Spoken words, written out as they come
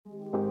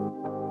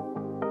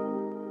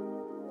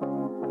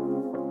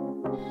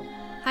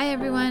Hi,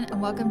 everyone,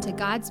 and welcome to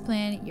God's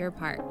Plan, Your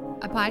Part,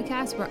 a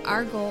podcast where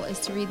our goal is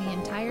to read the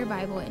entire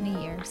Bible in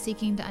a year,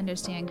 seeking to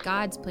understand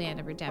God's plan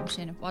of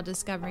redemption while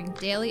discovering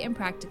daily and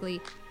practically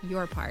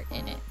your part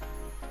in it.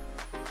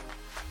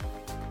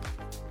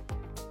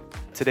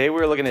 Today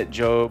we're looking at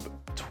Job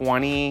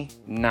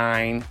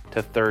 29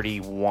 to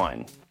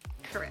 31.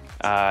 Correct.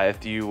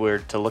 If you were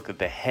to look at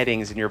the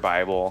headings in your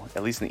Bible,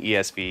 at least in the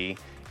ESV,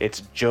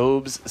 it's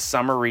Job's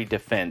summary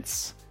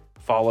defense,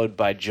 followed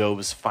by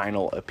Job's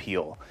final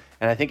appeal.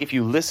 And I think if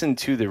you listen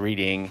to the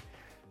reading,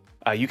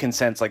 you can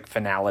sense like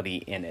finality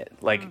in it.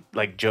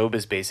 Like Job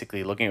is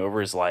basically looking over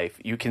his life.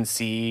 You can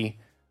see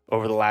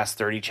over the last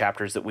 30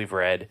 chapters that we've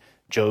read,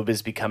 Job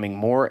is becoming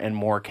more and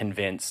more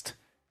convinced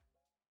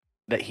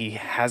that he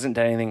hasn't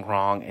done anything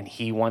wrong, and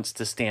he wants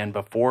to stand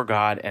before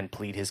God and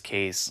plead his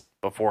case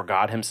before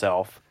God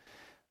himself,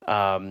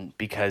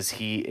 because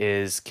he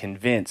is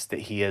convinced that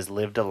he has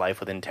lived a life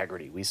with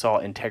integrity. We saw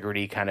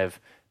integrity kind of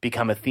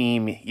become a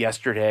theme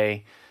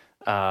yesterday.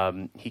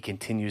 He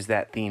continues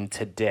that theme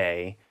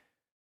today.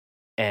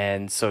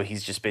 And so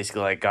he's just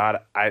basically like, God,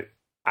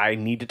 I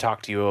need to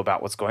talk to you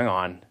about what's going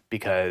on,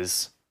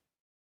 because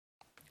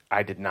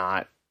I've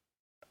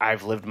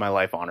lived my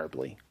life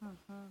honorably.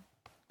 Mm-hmm.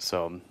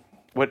 So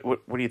what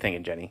are you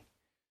thinking, Jenny?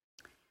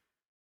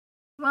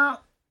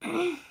 Well,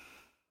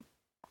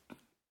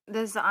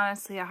 this is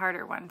honestly a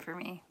harder one for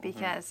me,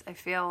 because I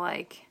feel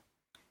like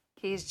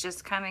he's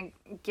just kind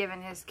of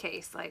given his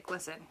case. Like,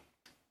 listen,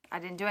 I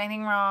didn't do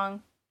anything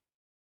wrong.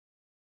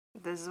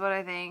 This is what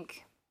I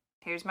think.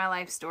 Here's my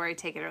life story.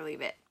 Take it or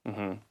leave it.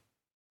 Mm-hmm.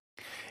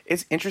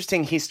 It's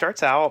interesting. He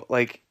starts out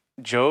like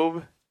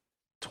Job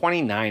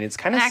 29. It's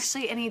kind of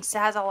actually, and he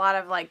has a lot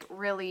of like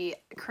really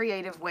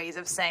creative ways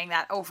of saying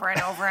that over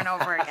and over and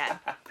over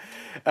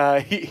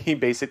again. He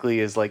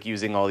basically is like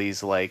using all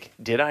these like,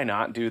 did I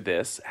not do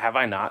this? Have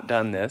I not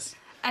done this?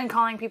 And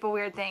calling people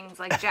weird things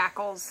like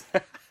jackals.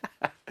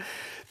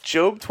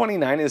 Job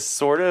 29 is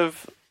sort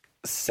of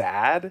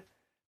sad,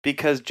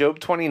 because Job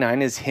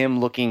 29 is him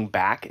looking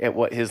back at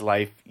what his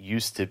life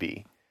used to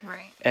be.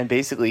 Right. And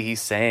basically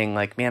he's saying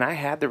like, man, I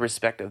had the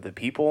respect of the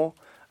people.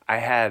 I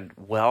had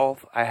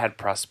wealth. I had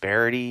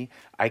prosperity.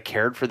 I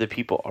cared for the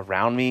people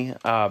around me.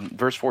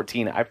 Verse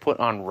 14, I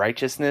put on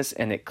righteousness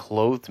and it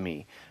clothed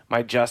me.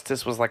 My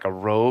justice was like a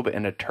robe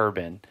and a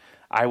turban.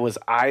 I was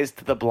eyes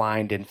to the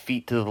blind and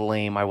feet to the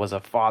lame. I was a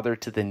father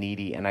to the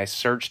needy, and I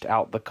searched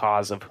out the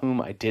cause of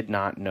whom I did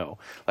not know.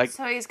 Like,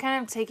 so he's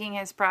kind of taking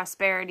his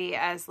prosperity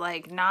as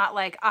like, not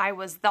like I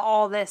was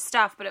all this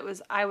stuff, but it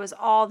was I was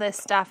all this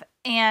stuff,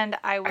 and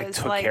I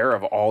took like care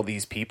of all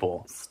these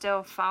people.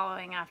 Still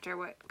following after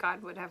what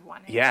God would have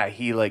wanted. Yeah,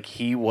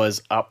 he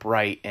was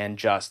upright and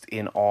just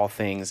in all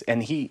things,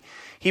 and he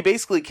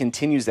basically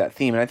continues that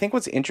theme. And I think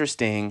what's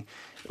interesting,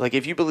 like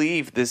if you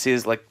believe this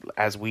is like,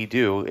 as we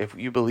do, if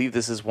you believe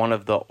this is one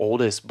of the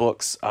oldest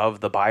books of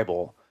the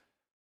Bible,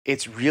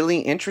 it's really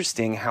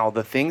interesting how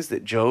the things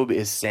that Job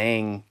is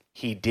saying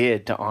he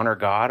did to honor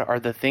God are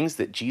the things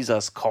that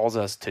Jesus calls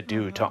us to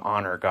do to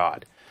honor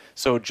God.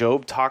 So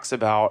Job talks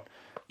about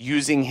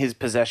using his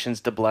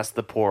possessions to bless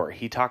the poor.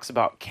 He talks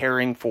about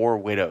caring for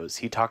widows.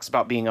 He talks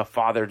about being a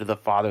father to the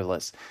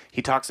fatherless.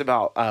 He talks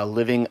about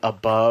living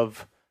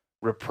above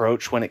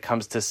reproach when it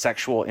comes to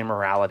sexual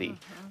immorality.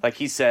 Mm-hmm. Like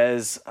he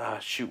says,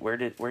 where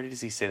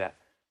does he say that?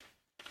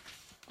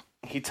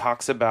 He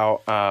talks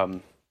about,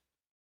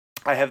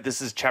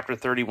 this is chapter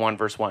 31,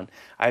 verse 1.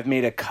 I've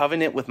made a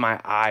covenant with my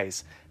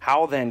eyes.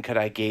 How then could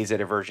I gaze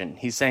at a virgin?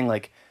 He's saying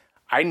like,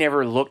 I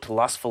never looked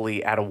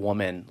lustfully at a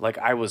woman. Like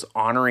I was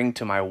honoring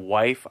to my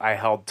wife. I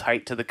held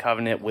tight to the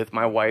covenant with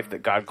my wife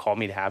that God called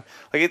me to have.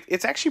 Like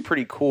it's actually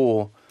pretty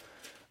cool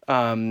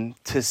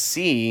to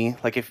see,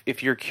 like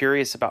if you're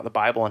curious about the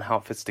Bible and how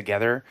it fits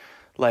together,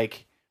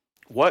 like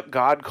what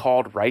God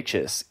called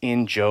righteous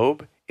in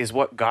Job is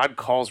what God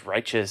calls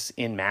righteous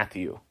in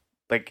Matthew.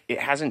 Like it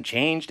hasn't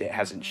changed. It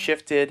hasn't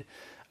shifted.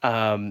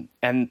 And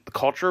the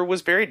culture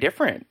was very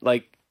different.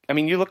 Like, I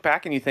mean, you look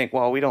back and you think,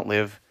 well, we don't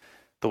live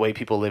the way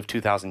people lived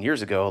 2,000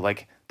 years ago.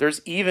 Like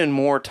there's even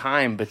more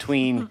time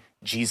between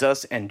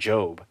Jesus and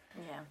Job.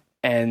 Yeah.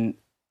 And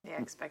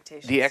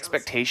the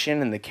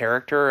expectation and the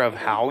character of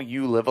how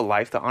you live a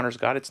life that honors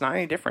God, it's not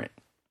any different.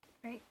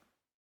 Right.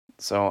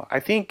 So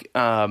I think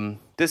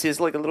this is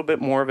like a little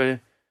bit more of a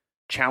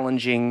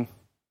challenging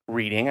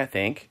reading, I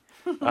think,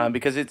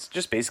 because it's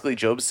just basically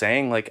Job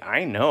saying like,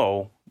 I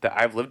know that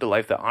I've lived a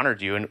life that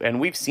honored you. And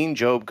we've seen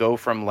Job go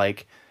from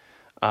like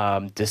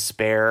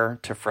despair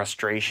to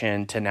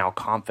frustration to now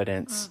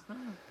confidence.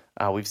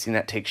 Mm-hmm. We've seen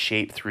that take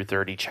shape through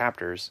 30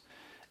 chapters.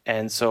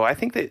 And so I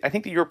think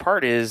that your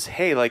part is,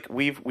 hey, like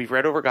we've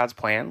read over God's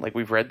plan, like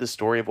we've read the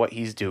story of what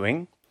he's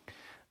doing.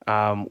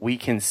 We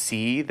can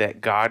see that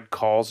God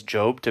calls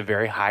Job to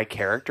very high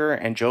character,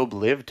 and Job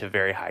lived to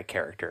very high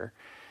character.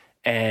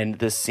 And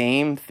the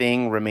same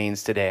thing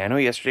remains today. I know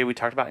yesterday we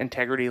talked about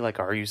integrity, like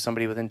are you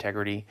somebody with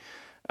integrity?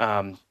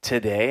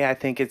 Today, I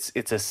think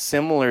it's a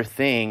similar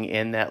thing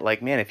in that,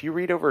 like, man, if you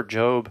read over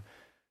Job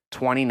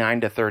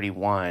 29 to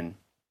 31,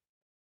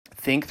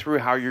 think through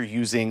how you're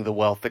using the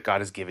wealth that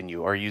God has given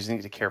you or using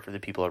it to care for the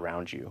people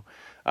around you.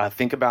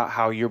 Think about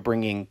how you're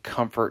bringing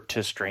comfort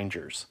to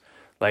strangers.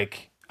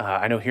 Like,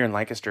 I know here in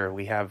Lancaster,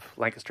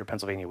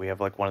 Pennsylvania, we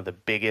have like one of the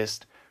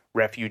biggest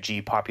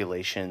refugee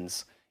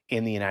populations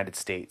in the United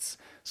States.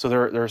 So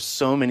there are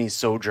so many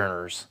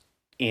sojourners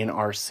in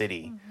our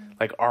city. Mm-hmm.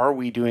 Like, are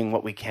we doing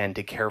what we can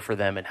to care for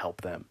them and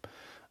help them?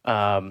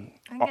 I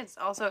think it's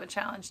also a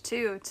challenge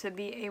too, to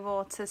be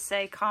able to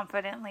say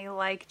confidently,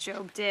 like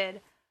Job did,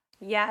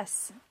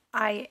 yes,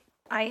 I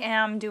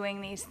am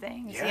doing these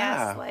things. Yeah.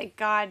 Yes, like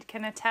God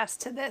can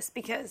attest to this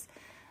because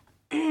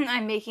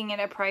I'm making it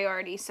a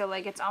priority. So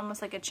like it's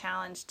almost like a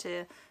challenge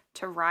to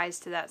rise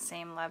to that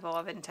same level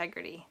of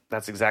integrity.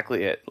 That's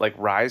exactly it. Like,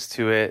 rise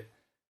to it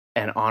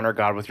and honor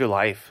God with your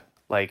life.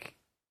 Like,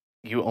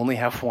 you only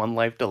have one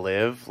life to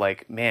live.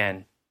 Like,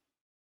 man,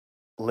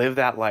 live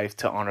that life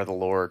to honor the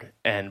Lord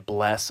and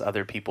bless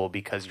other people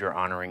because you're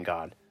honoring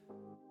God.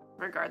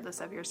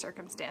 Regardless of your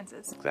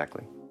circumstances.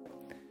 Exactly.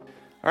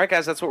 All right,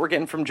 guys, that's what we're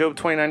getting from Job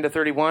 29 to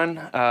 31.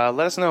 Let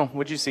us know.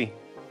 What'd you see?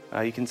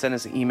 You can send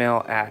us an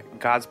email at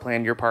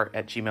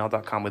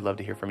godsplanyourpart@gmail.com. We'd love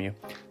to hear from you.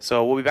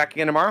 So we'll be back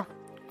again tomorrow.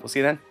 We'll see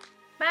you then.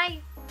 Bye.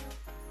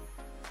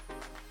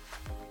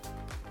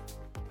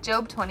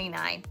 Job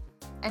 29.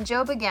 And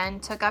Job again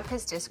took up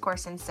his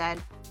discourse and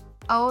said,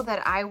 "Oh,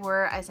 that I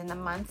were as in the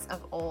months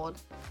of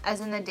old, as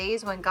in the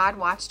days when God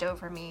watched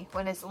over me,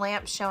 when his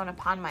lamp shone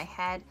upon my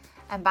head,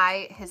 and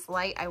by his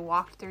light I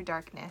walked through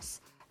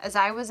darkness. As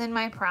I was in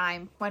my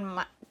prime, when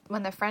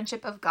the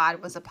friendship of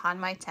God was upon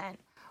my tent,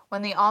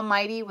 when the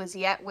Almighty was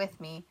yet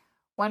with me,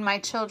 when my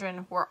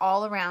children were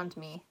all around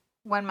me,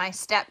 when my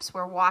steps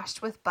were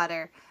washed with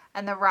butter,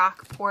 and the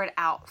rock poured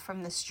out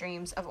from the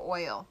streams of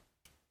oil.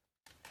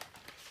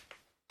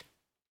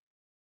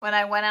 When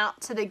I went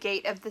out to the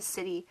gate of the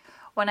city,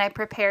 when I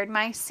prepared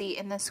my seat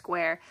in the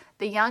square,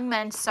 the young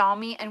men saw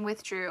me and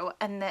withdrew,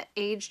 and the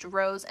aged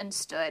rose and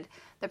stood.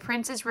 The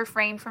princes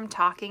refrained from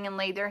talking and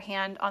laid their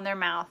hand on their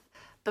mouth.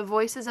 The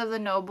voices of the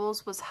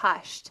nobles was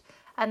hushed,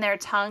 and their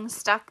tongues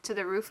stuck to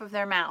the roof of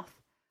their mouth.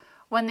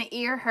 When the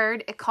ear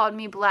heard, it called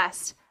me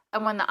blessed,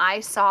 and when the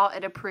eye saw,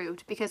 it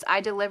approved, because I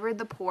delivered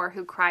the poor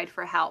who cried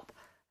for help,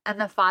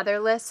 and the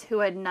fatherless who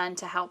had none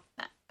to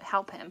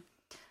help him.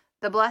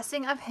 The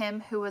blessing of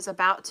him who was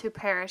about to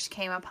perish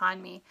came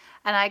upon me,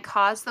 and I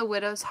caused the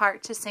widow's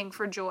heart to sing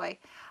for joy.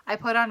 I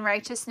put on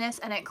righteousness,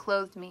 and it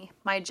clothed me.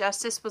 My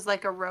justice was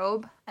like a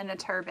robe and a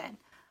turban.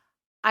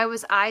 I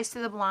was eyes to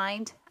the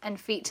blind and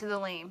feet to the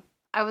lame.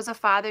 I was a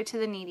father to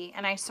the needy,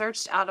 and I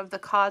searched out of the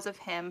cause of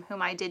him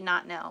whom I did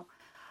not know.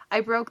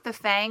 I broke the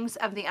fangs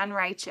of the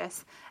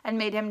unrighteous, and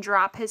made him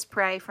drop his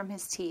prey from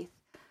his teeth.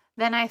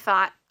 Then I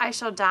thought, I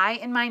shall die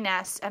in my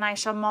nest, and I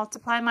shall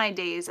multiply my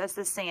days as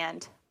the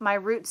sand. My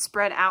roots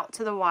spread out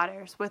to the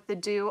waters, with the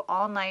dew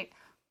all night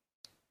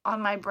on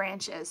my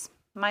branches.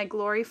 My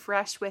glory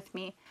fresh with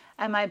me,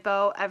 and my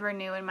bow ever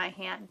new in my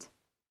hand.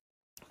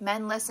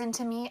 Men listened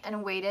to me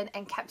and waited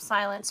and kept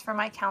silence for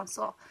my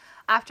counsel.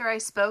 After I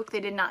spoke,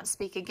 they did not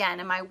speak again,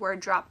 and my word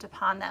dropped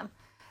upon them.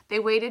 They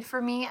waited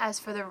for me as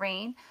for the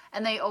rain,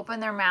 and they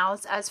opened their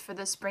mouths as for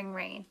the spring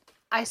rain.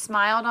 I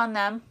smiled on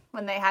them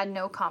when they had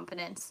no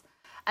confidence,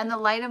 and the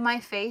light of my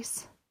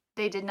face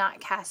they did not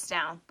cast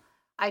down.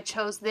 I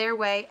chose their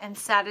way and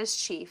sat as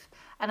chief,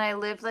 and I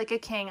lived like a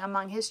king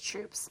among his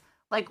troops,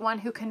 like one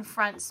who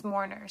confronts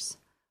mourners.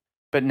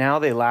 But now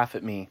they laugh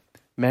at me,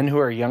 men who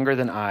are younger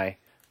than I,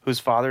 whose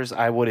fathers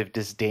I would have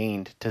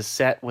disdained to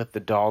set with the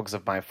dogs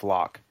of my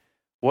flock.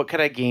 What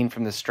could I gain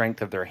from the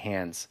strength of their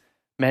hands?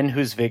 Men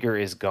whose vigor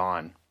is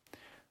gone.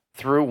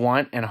 Through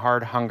want and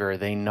hard hunger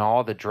they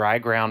gnaw the dry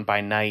ground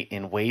by night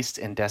in waste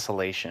and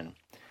desolation.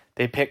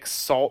 They pick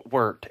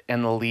saltwort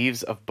and the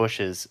leaves of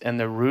bushes and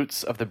the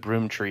roots of the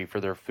broom tree for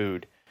their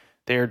food.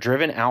 They are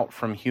driven out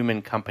from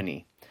human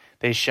company.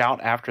 They shout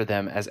after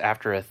them as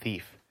after a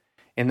thief.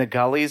 In the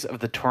gullies of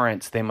the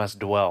torrents they must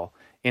dwell,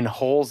 in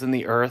holes in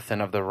the earth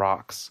and of the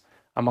rocks.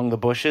 Among the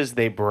bushes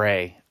they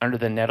bray, under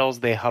the nettles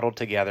they huddle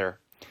together.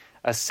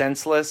 A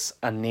senseless,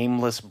 a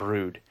nameless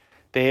brood.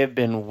 They have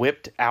been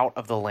whipped out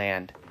of the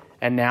land,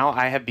 and now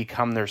I have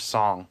become their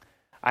song.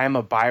 I am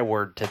a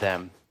byword to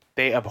them.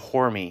 They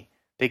abhor me.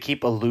 They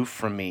keep aloof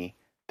from me.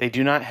 They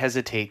do not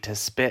hesitate to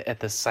spit at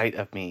the sight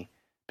of me,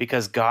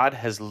 because God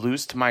has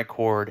loosed my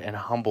cord and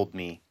humbled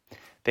me.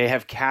 They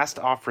have cast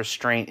off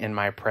restraint in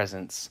my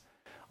presence.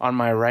 On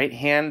my right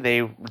hand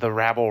the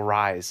rabble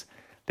rise.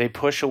 They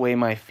push away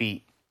my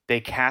feet. They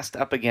cast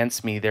up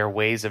against me their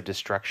ways of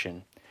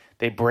destruction.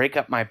 They break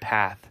up my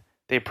path.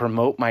 They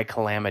promote my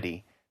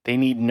calamity. They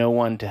need no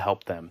one to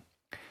help them.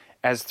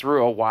 As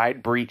through a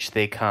wide breach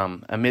they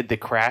come. Amid the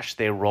crash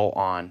they roll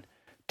on.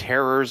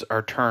 Terrors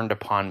are turned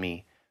upon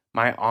me.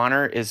 My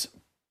honor is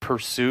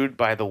pursued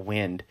by the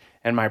wind,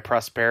 and my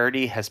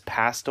prosperity has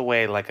passed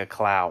away like a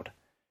cloud.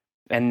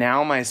 And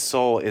now my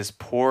soul is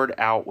poured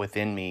out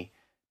within me.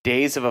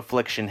 Days of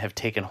affliction have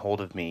taken hold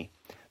of me.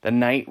 The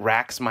night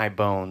racks my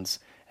bones,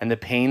 and the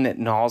pain that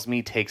gnaws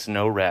me takes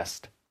no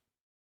rest.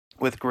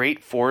 With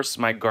great force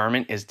my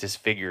garment is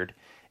disfigured,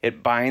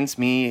 It binds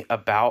me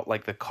about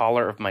like the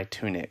collar of my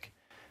tunic.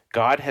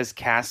 God has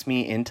cast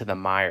me into the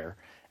mire,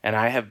 and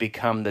I have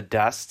become the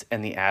dust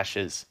and the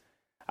ashes.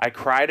 I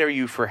cried to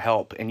you for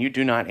help, and you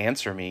do not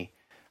answer me.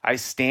 I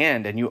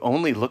stand, and you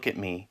only look at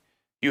me.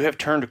 You have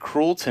turned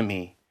cruel to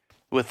me.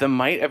 With the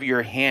might of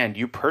your hand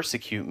you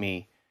persecute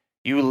me.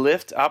 You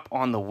lift up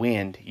on the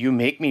wind, you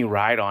make me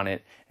ride on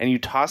it, and you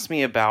toss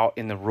me about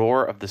in the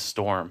roar of the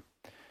storm.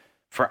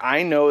 For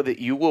I know that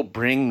you will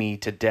bring me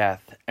to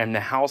death, and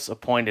the house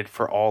appointed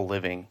for all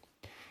living.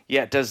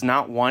 Yet does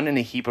not one in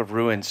a heap of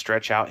ruin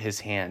stretch out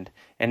his hand,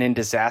 and in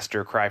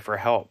disaster cry for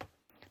help?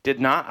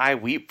 Did not I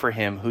weep for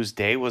him whose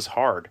day was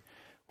hard?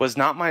 Was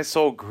not my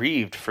soul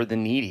grieved for the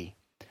needy?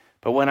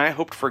 But when I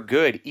hoped for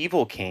good,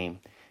 evil came,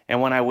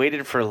 and when I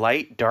waited for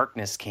light,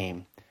 darkness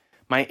came.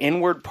 My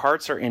inward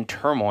parts are in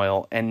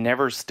turmoil and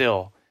never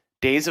still.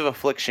 Days of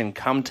affliction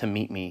come to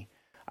meet me.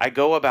 I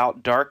go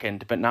about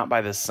darkened, but not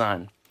by the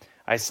sun.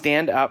 I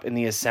stand up in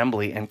the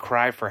assembly and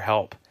cry for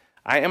help.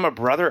 I am a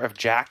brother of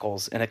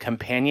jackals and a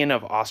companion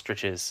of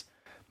ostriches.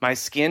 My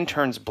skin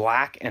turns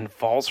black and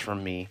falls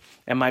from me,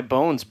 and my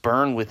bones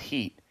burn with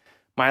heat.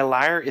 My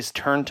lyre is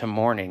turned to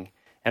mourning,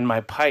 and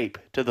my pipe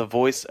to the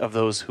voice of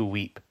those who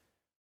weep.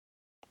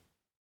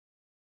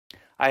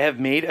 I have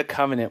made a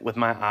covenant with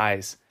my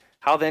eyes.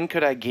 How then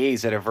could I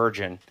gaze at a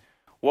virgin?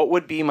 What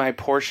would be my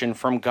portion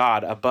from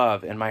God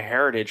above and my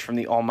heritage from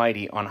the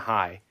Almighty on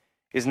high?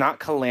 Is not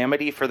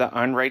calamity for the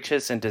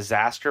unrighteous and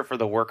disaster for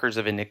the workers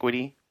of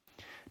iniquity?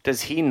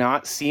 Does he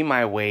not see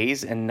my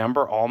ways and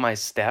number all my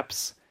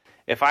steps?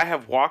 If I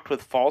have walked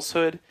with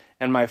falsehood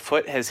and my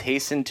foot has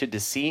hastened to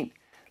deceit,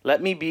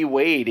 let me be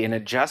weighed in a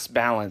just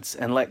balance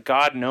and let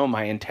God know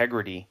my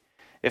integrity.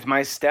 If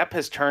my step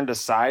has turned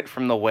aside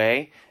from the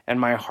way and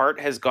my heart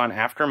has gone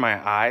after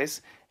my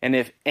eyes, and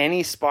if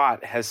any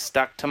spot has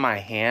stuck to my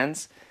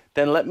hands,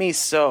 then let me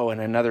sow and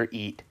another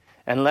eat,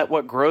 and let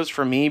what grows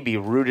for me be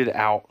rooted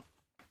out.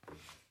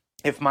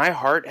 If my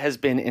heart has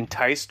been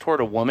enticed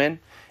toward a woman,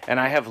 and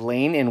I have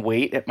lain in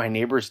wait at my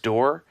neighbor's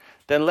door,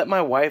 then let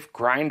my wife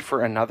grind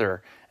for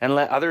another, and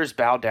let others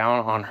bow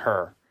down on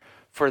her.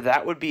 For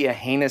that would be a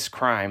heinous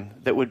crime,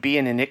 that would be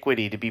an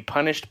iniquity to be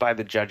punished by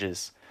the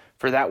judges.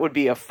 For that would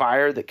be a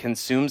fire that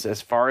consumes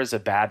as far as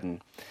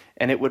Abaddon,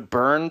 and it would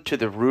burn to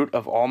the root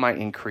of all my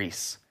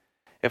increase.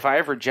 If I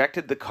have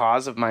rejected the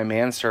cause of my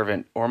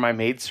manservant or my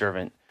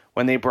maidservant,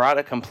 when they brought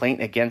a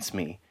complaint against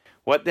me,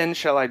 what then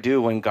shall I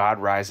do when God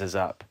rises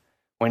up?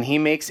 When he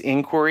makes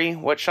inquiry,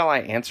 what shall I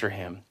answer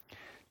him?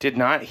 Did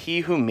not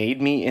he who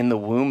made me in the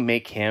womb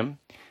make him?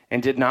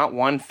 And did not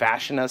one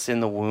fashion us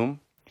in the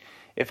womb?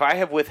 If I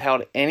have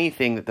withheld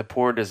anything that the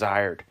poor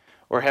desired,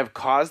 or have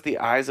caused the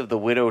eyes of the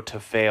widow to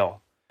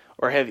fail,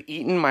 or have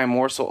eaten my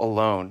morsel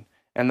alone,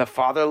 and the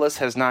fatherless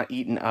has not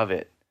eaten of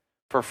it,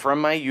 for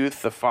from my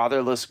youth the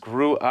fatherless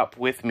grew up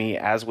with me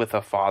as with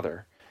a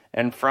father,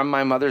 and from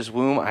my mother's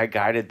womb I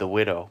guided the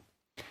widow.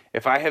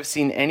 If I have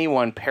seen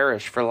anyone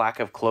perish for lack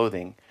of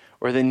clothing,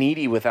 or the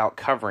needy without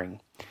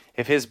covering,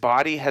 if his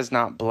body has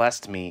not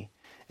blessed me,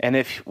 and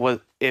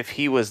if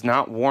he was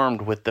not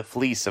warmed with the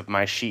fleece of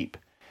my sheep,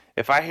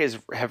 if I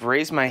have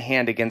raised my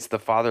hand against the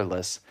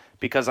fatherless,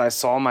 because I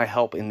saw my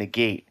help in the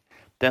gate,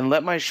 then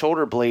let my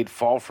shoulder blade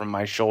fall from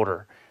my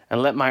shoulder,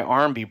 and let my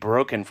arm be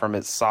broken from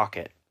its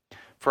socket.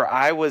 For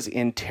I was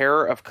in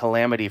terror of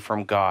calamity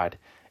from God,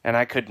 and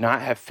I could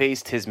not have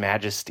faced his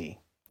majesty.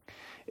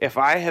 If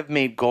I have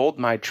made gold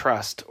my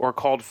trust, or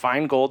called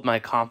fine gold my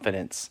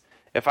confidence,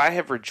 if I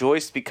have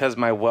rejoiced because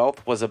my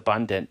wealth was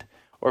abundant,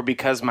 or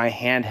because my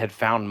hand had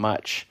found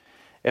much,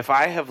 if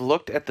I have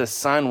looked at the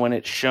sun when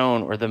it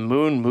shone, or the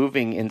moon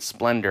moving in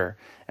splendor,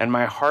 and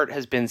my heart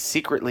has been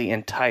secretly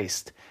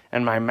enticed,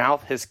 and my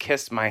mouth has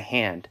kissed my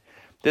hand,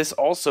 this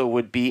also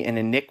would be an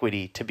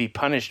iniquity to be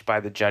punished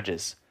by the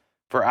judges,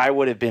 for I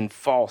would have been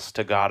false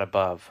to God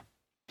above.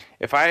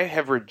 If I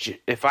have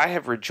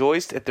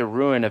rejoiced at the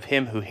ruin of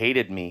him who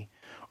hated me,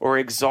 or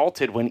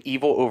exulted when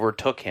evil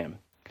overtook him,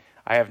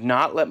 I have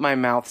not let my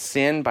mouth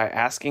sin by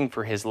asking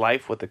for his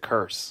life with a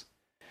curse.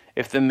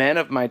 If the men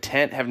of my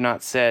tent have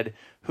not said,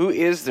 who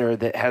is there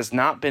that has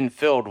not been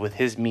filled with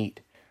his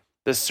meat?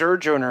 The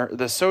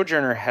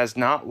sojourner has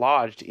not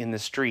lodged in the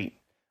street.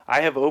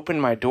 I have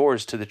opened my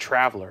doors to the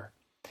traveler.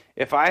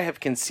 If I have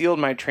concealed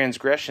my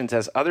transgressions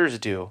as others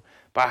do,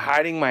 by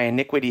hiding my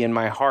iniquity in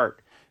my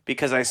heart,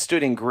 because I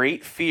stood in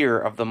great fear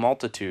of the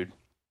multitude,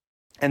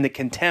 and the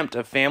contempt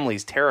of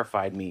families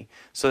terrified me,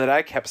 so that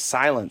I kept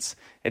silence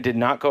and did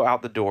not go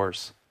out the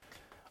doors.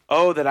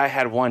 Oh, that I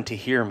had one to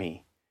hear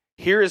me.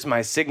 Here is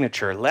my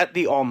signature. Let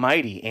the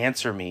Almighty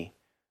answer me.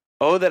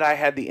 Oh, that I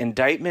had the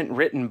indictment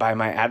written by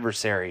my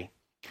adversary.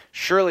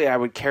 Surely I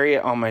would carry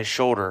it on my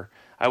shoulder.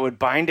 I would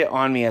bind it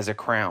on me as a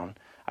crown.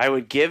 I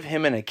would give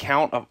him an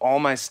account of all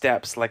my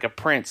steps. Like a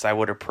prince I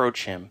would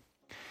approach him.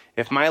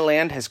 If my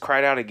land has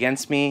cried out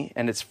against me,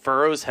 and its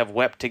furrows have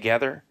wept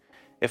together,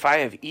 if I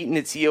have eaten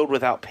its yield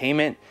without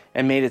payment,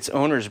 and made its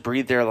owners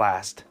breathe their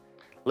last,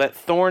 let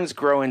thorns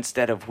grow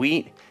instead of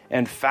wheat,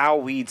 and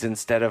foul weeds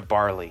instead of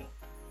barley.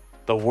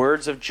 The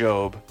words of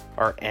Job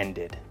are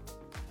ended.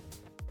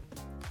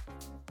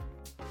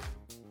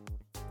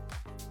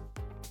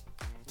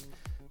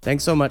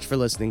 Thanks so much for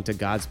listening to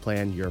God's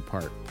Plan, Your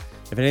Part.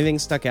 If anything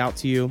stuck out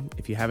to you,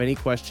 if you have any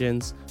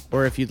questions,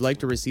 or if you'd like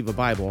to receive a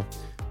Bible,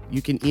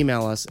 you can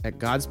email us at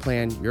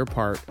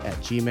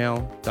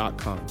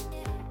godsplanyourpart@gmail.com.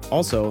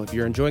 Also, if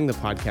you're enjoying the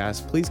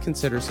podcast, please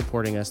consider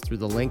supporting us through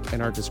the link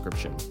in our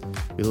description.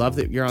 We love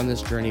that you're on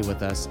this journey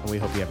with us, and we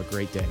hope you have a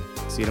great day.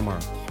 See you tomorrow.